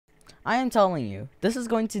I am telling you, this is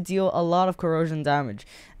going to deal a lot of corrosion damage.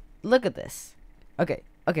 Look at this. Okay,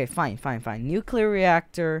 okay, fine. Nuclear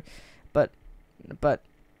reactor, but,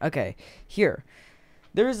 okay, here.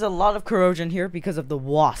 There is a lot of corrosion here because of the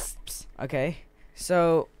wasps, okay?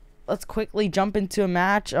 So, let's quickly jump into a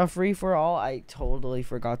match, a free-for-all. I totally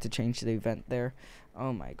forgot to change the event there.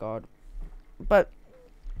 Oh my god. But,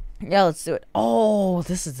 yeah, let's do it. Oh,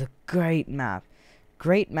 this is a great map.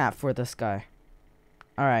 Great map for this guy.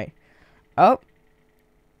 Alright. Oh.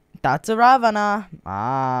 That's a Ravana.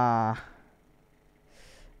 Ah.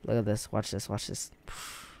 Look at this. Watch this.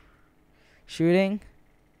 Shooting.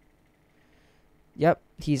 Yep,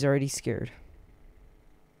 he's already scared.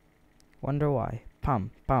 Wonder why.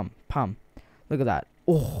 Pum. Look at that.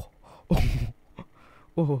 Oh.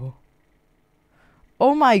 Oh.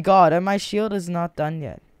 Oh my god, and my shield is not done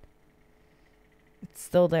yet. It's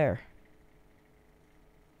still there.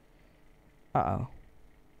 Uh-oh.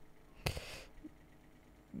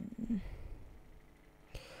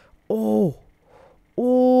 Oh.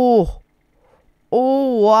 Oh,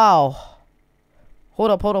 wow.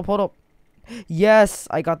 Hold up. Yes,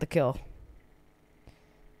 I got the kill.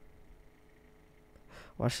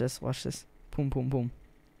 Watch this. Boom.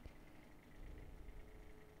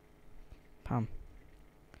 Pam.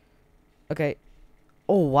 Okay.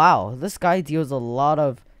 Oh, wow. This guy deals a lot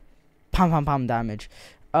of pam damage.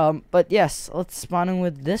 But yes, let's spawn in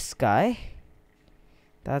with this guy.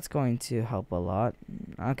 That's going to help a lot.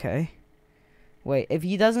 Okay. Wait, if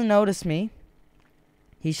he doesn't notice me,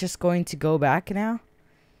 he's just going to go back now.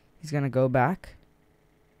 He's gonna go back.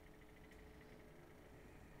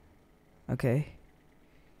 Okay.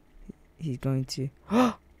 He's going to...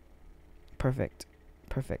 Perfect.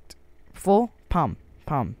 Full pum.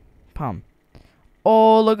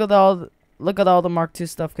 Oh, look at all the Mark II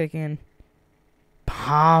stuff kicking in.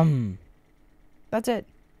 Pum. That's it.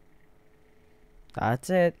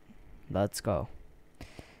 Let's go.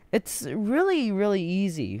 It's really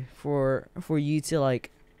easy for you to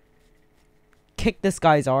like kick this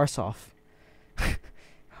guy's arse off.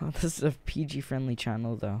 Oh, this is a PG friendly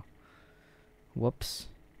channel though. Whoops.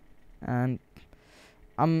 And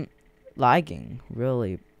I'm lagging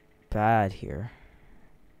really bad here.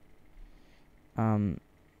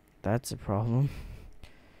 That's a problem.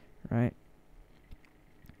 Right?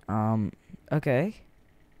 Okay.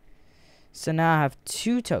 So now I have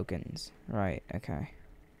 2 tokens. Right, okay.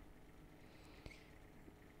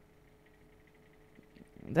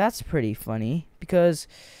 That's pretty funny because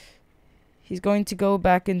he's going to go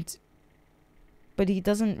back and... But he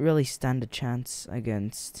doesn't really stand a chance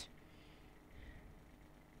against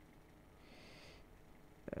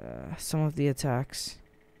some of the attacks.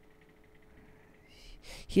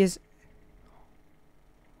 He is...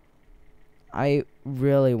 I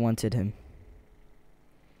really wanted him.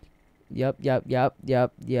 Yup.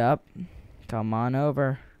 Come on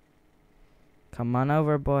over,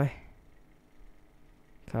 boy.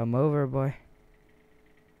 Come over, boy.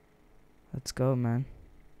 Let's go, man.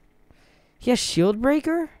 He has shield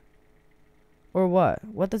breaker? Or what?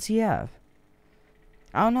 What does he have?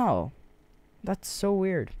 I don't know. That's so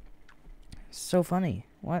weird. So funny.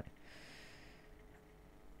 What?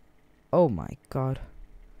 Oh my god.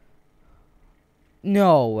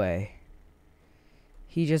 No way.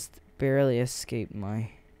 He just barely escaped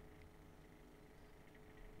my...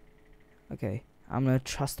 Okay. I'm gonna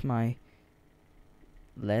trust my...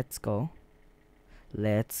 Let's go.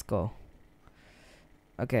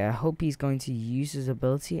 Okay, I hope he's going to use his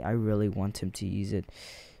ability. I really want him to use it.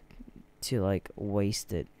 To, like,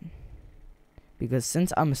 waste it. Because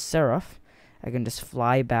since I'm a Seraph, I can just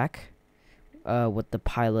fly back with the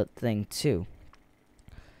pilot thing, too.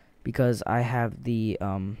 Because I have the,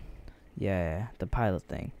 the pilot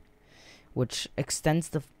thing. Which extends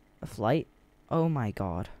the flight. Oh my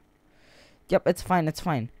god. Yep, it's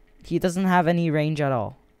fine. He doesn't have any range at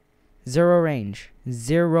all. Zero range.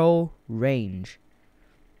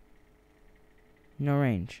 No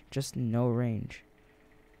range. Just no range.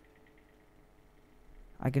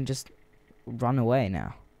 I can just run away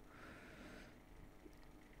now.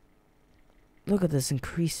 Look at this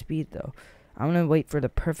increased speed, though. I'm gonna wait for the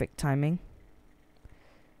perfect timing.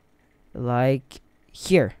 Like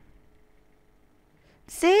here.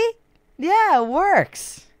 See? Yeah, it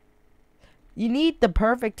works. You need the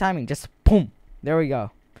perfect timing. Just boom. There we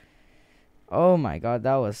go. Oh my god,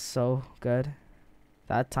 that was so good.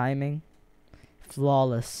 That timing.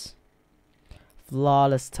 Flawless.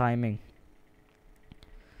 Flawless timing.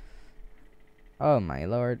 Oh my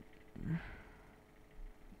lord.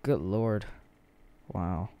 Good lord.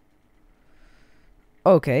 Wow.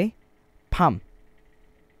 Okay. Pum.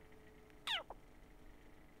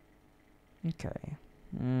 Okay.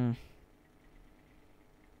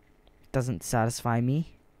 Doesn't satisfy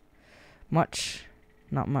me. Much.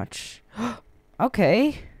 Not much.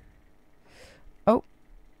 Okay. Oh.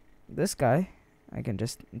 This guy. I can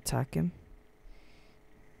just attack him.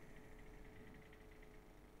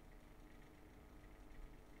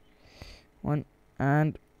 One.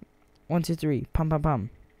 And. 1, 2, 3. Pum pum pum.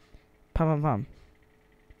 Pum pum pum.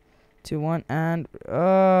 2, 1. And.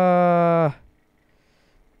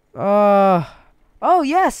 Oh,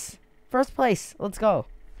 yes! First place. Let's go.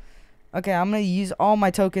 Okay, I'm gonna use all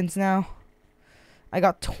my tokens now. I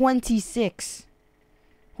got 26.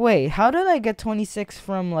 Wait, how did I get 26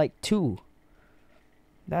 from, like, 2?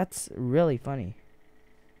 That's really funny.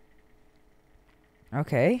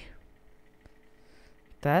 Okay.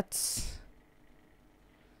 That's...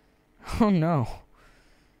 Oh, no.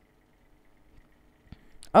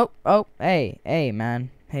 Oh, hey, man.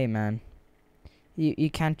 Hey, man. You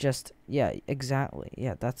can't just... Yeah, exactly.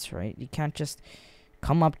 Yeah, that's right. You can't just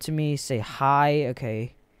come up to me, say hi,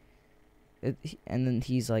 okay. And then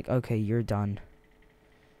he's like, okay, you're done.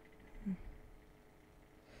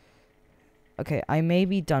 Okay, I may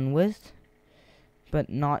be done with, but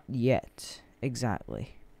not yet.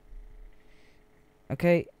 Exactly.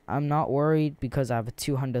 Okay, I'm not worried because I have a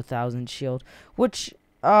 200,000 shield, which,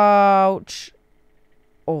 ouch.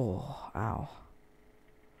 Oh, ow.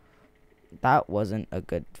 That wasn't a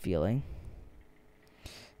good feeling.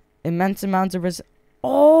 Immense amounts of risk.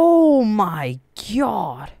 Oh my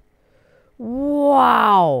god.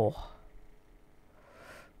 Wow.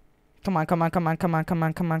 Come on, come on, come on, come on, come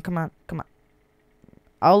on, come on, come on, come on.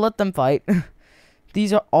 I'll let them fight.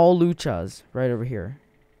 These are all luchas right over here.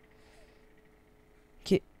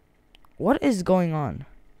 What is going on?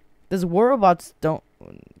 These warrobots don't...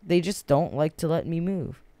 They just don't like to let me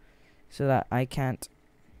move. So that I can't...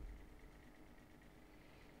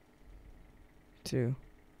 2,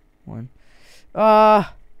 1. Can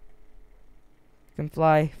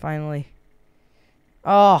fly, finally.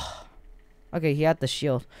 Oh. Okay, he had the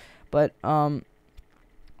shield. But,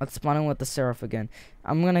 let's spawn in with the Seraph again.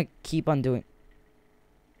 I'm gonna keep on doing...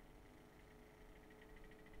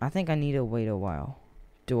 I think I need to wait a while.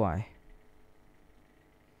 Do I?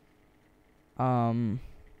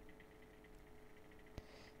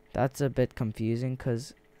 That's a bit confusing,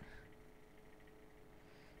 because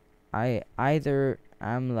I either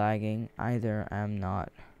am lagging, either am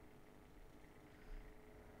not.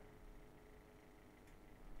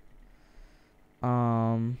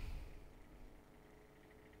 Can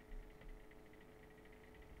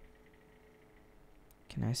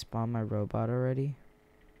I spawn my robot already?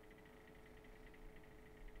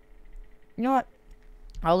 You know what?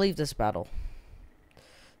 I'll leave this battle.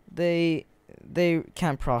 They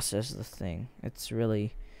can't process the thing. It's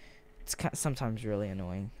sometimes really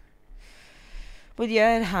annoying. But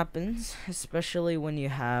yeah, it happens, especially when you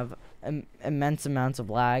have immense amounts of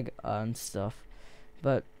lag and stuff.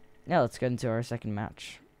 But yeah, let's get into our second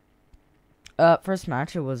match. First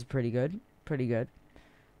match, it was pretty good.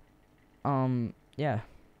 Yeah.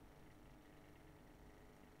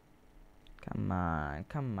 Come on,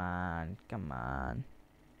 come on, come on.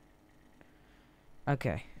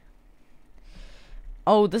 Okay.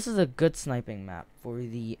 Oh, this is a good sniping map for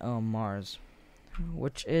the Mars,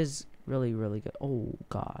 which is really good. Oh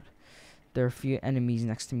god, there are a few enemies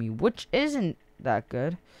next to me, which isn't that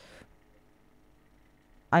good.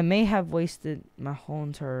 I may have wasted my whole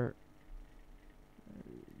entire...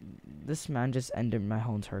 This man just ended my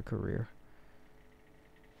whole entire career.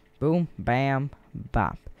 Boom, bam,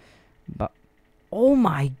 bop, bop. Oh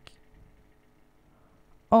my.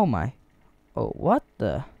 Oh my. Oh, what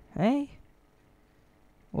the? Hey?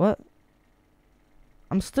 What?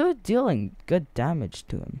 I'm still dealing good damage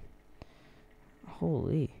to him.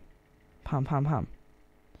 Holy. Pom pom pom.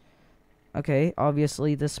 Okay,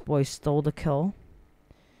 obviously this boy stole the kill.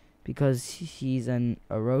 Because he's an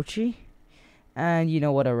Orochi. And you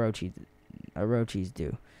know what Orochis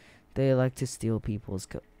do. They like to steal people's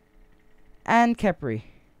kill. And Kepri.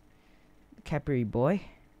 Kepri boy.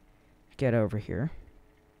 Get over here.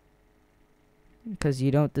 Because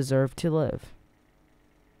you don't deserve to live.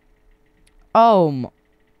 Oh,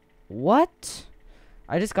 what?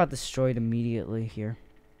 I just got destroyed immediately here.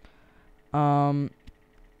 Ooh,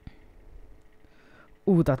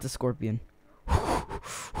 that's a scorpion.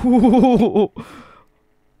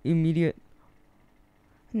 Immediate.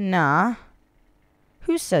 Nah.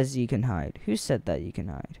 Who says you can hide? Who said that you can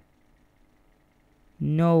hide?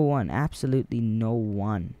 No one. Absolutely no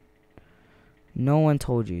one. No one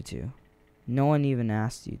told you to. No one even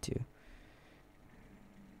asked you to.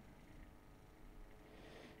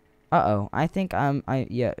 Uh-oh. I think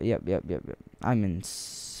yep.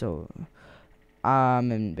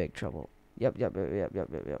 I'm in big trouble. Yep.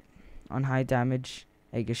 On high damage,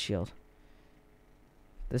 Aegis shield.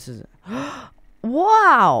 This is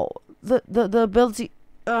wow! The ability.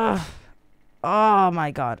 Ugh. Oh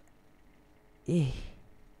my god.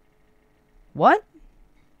 What?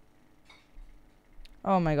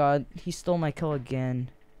 Oh my god, he stole my kill again.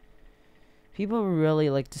 People really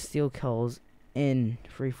like to steal kills in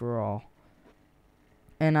free-for-all.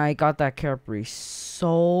 And I got that Capri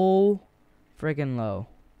so friggin' low.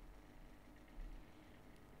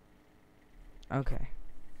 Okay.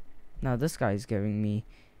 Now this guy's giving me...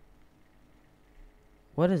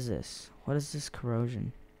 What is this? What is this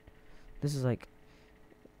corrosion? This is like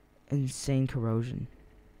insane corrosion,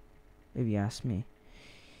 if you ask me.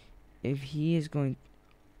 If he is going...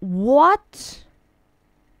 What?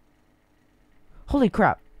 Holy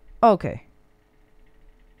crap. Okay.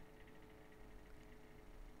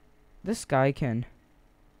 This guy can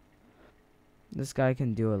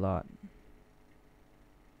do a lot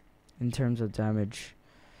in terms of damage.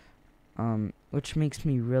 Which makes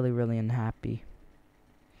me really unhappy.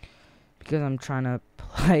 Because I'm trying to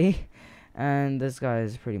play and this guy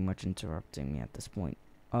is pretty much interrupting me at this point.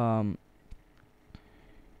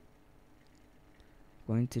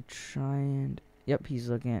 Going to try and... Yep, he's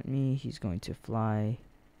looking at me. He's going to fly.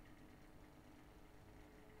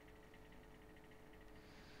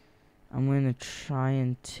 I'm going to try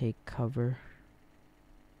and take cover.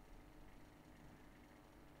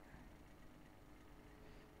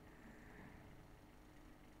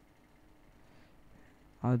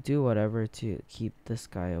 I'll do whatever to keep this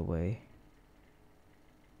guy away.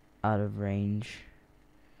 Out of range.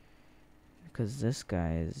 Because this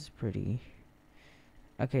guy is pretty...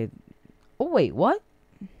 Okay. Oh, wait, what?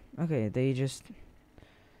 Okay, they just...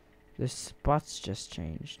 The spots just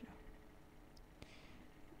changed.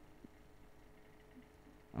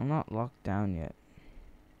 I'm not locked down yet.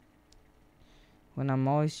 When I'm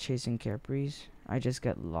always chasing Capris, I just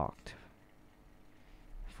get locked.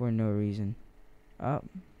 For no reason. Up.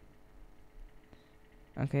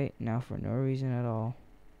 Okay, now for no reason at all.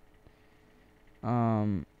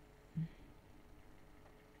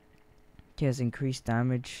 He has increased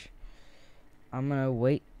damage. I'm gonna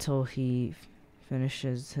wait till he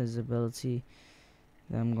finishes his ability.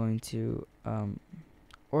 Then I'm going to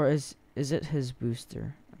or is it his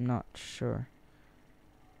booster? I'm not sure.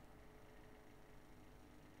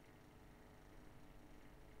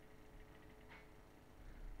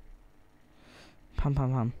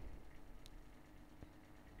 Pum.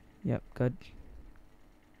 Yep, good.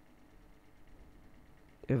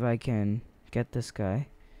 If I can get this guy.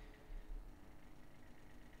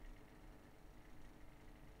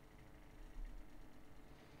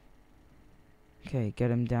 Okay,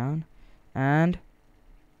 get him down. And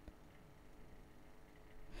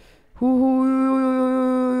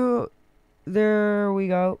there we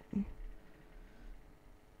go.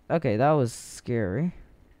 Okay, that was scary.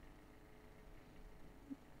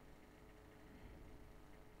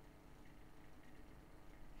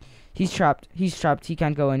 He's trapped. He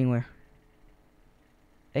can't go anywhere.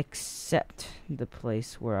 Except the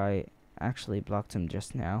place where I actually blocked him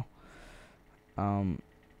just now.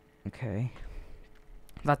 Okay.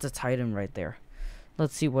 That's a Titan right there.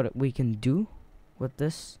 Let's see what we can do with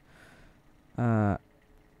this. Oh,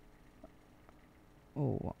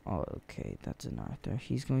 okay, that's enough there.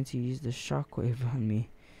 He's going to use the shockwave on me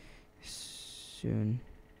soon.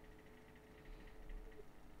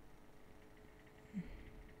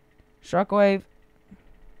 Shockwave.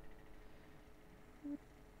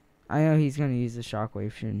 I know he's gonna use the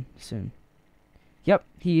shockwave soon. Yep,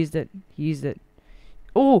 he used it.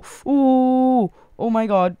 Oh my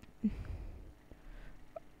god.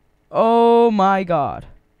 Oh my god.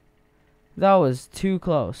 That was too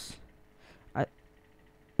close.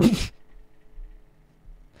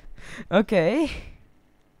 Okay.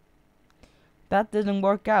 That didn't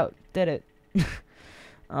work out, did it?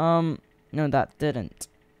 No, that didn't.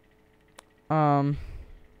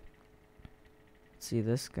 See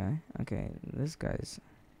this guy? Okay, this guy's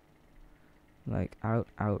like out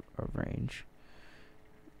of range.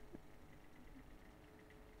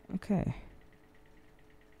 Okay.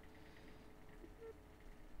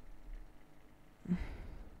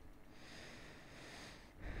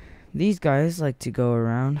 These guys like to go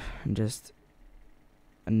around and just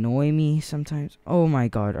annoy me sometimes. Oh my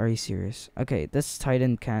god, are you serious? Okay, this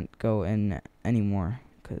Titan can't go in anymore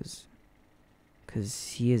cause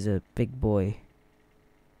he is a big boy.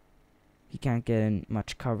 He can't get in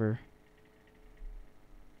much cover.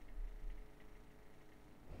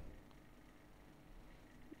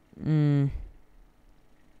 I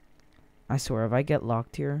swear, if I get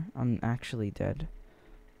locked here, I'm actually dead.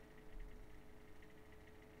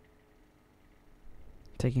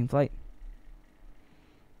 Taking flight.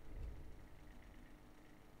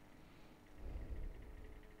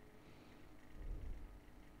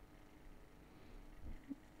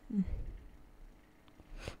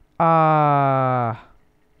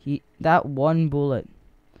 That one bullet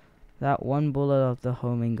of the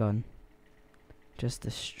homing gun just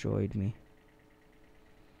destroyed me.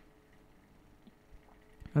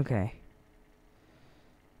 Okay.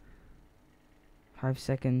 5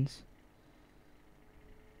 seconds.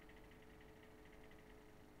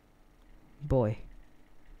 Boy.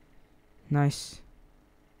 Nice.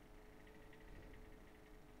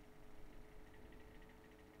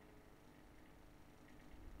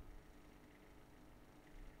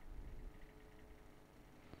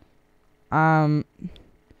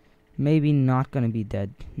 Maybe not gonna be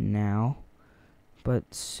dead now,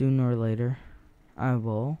 but sooner or later I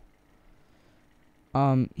will.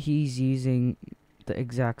 He's using the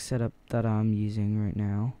exact setup that I'm using right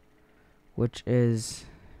now, which is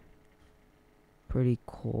pretty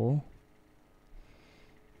cool.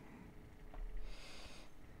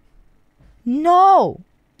 No!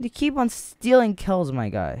 You keep on stealing kills, my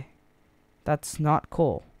guy. That's not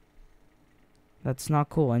cool. That's not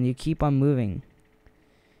cool, and you keep on moving.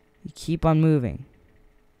 You keep on moving.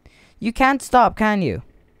 You can't stop, can you?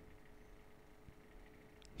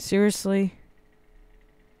 Seriously?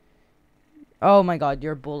 Oh my god,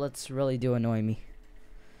 your bullets really do annoy me.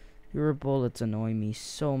 Your bullets annoy me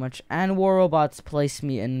so much. And warrobots place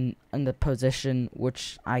me in the position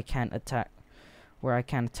which I can't attack, where I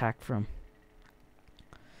can't attack from.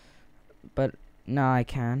 But now I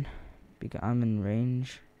can, because I'm in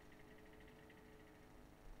range.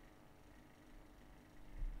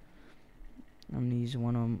 I'm gonna use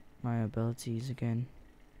one of my abilities again.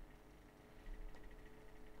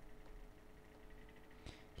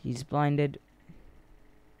 He's blinded.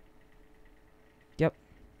 Yep.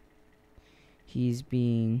 He's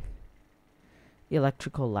being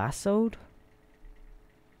electrical lassoed.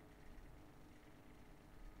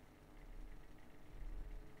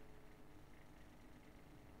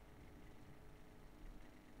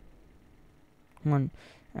 One.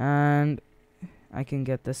 And I can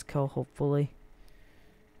get this kill, hopefully.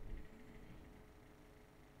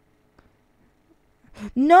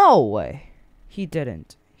 No way! He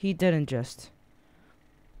didn't. He didn't just.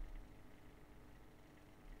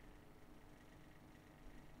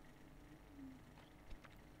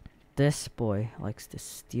 This boy likes to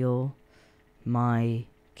steal my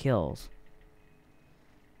kills.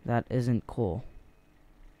 That isn't cool.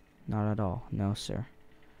 Not at all. No, sir.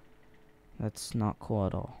 That's not cool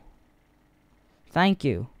at all. Thank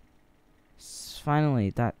you. Finally,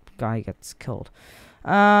 that guy gets killed.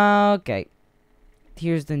 Okay.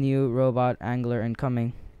 Here's the new robot angler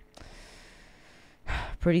incoming.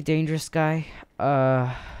 Pretty dangerous guy.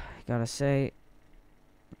 Gotta say.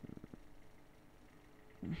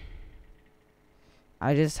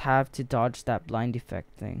 I just have to dodge that blind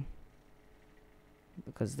effect thing,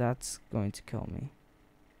 because that's going to kill me.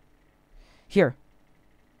 Here.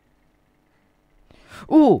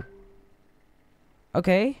 Ooh!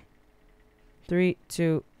 Okay. 3,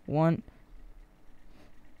 2, 1.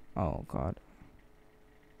 Oh god.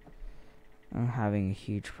 I'm having a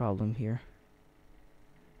huge problem here.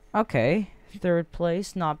 Okay. 3rd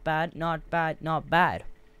place. Not bad. Not bad. Not bad.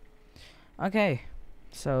 Okay.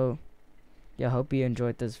 So, yeah, hope you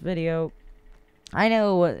enjoyed this video. I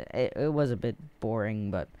know it was a bit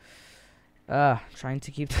boring, but trying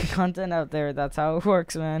to keep the content out there. That's how it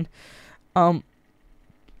works, man. The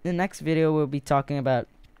next video we'll be talking about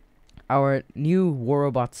our new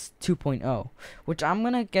warrobots 2.0, which I'm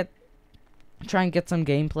gonna try and get some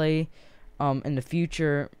gameplay in the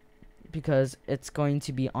future, because it's going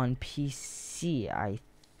to be on PC, I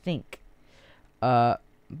think.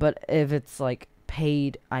 But if it's like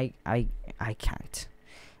paid, I can't.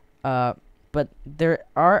 But there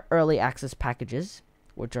are early access packages,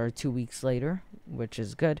 which are 2 weeks later, which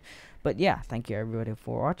is good. But yeah, thank you everybody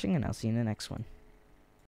for watching, and I'll see you in the next one.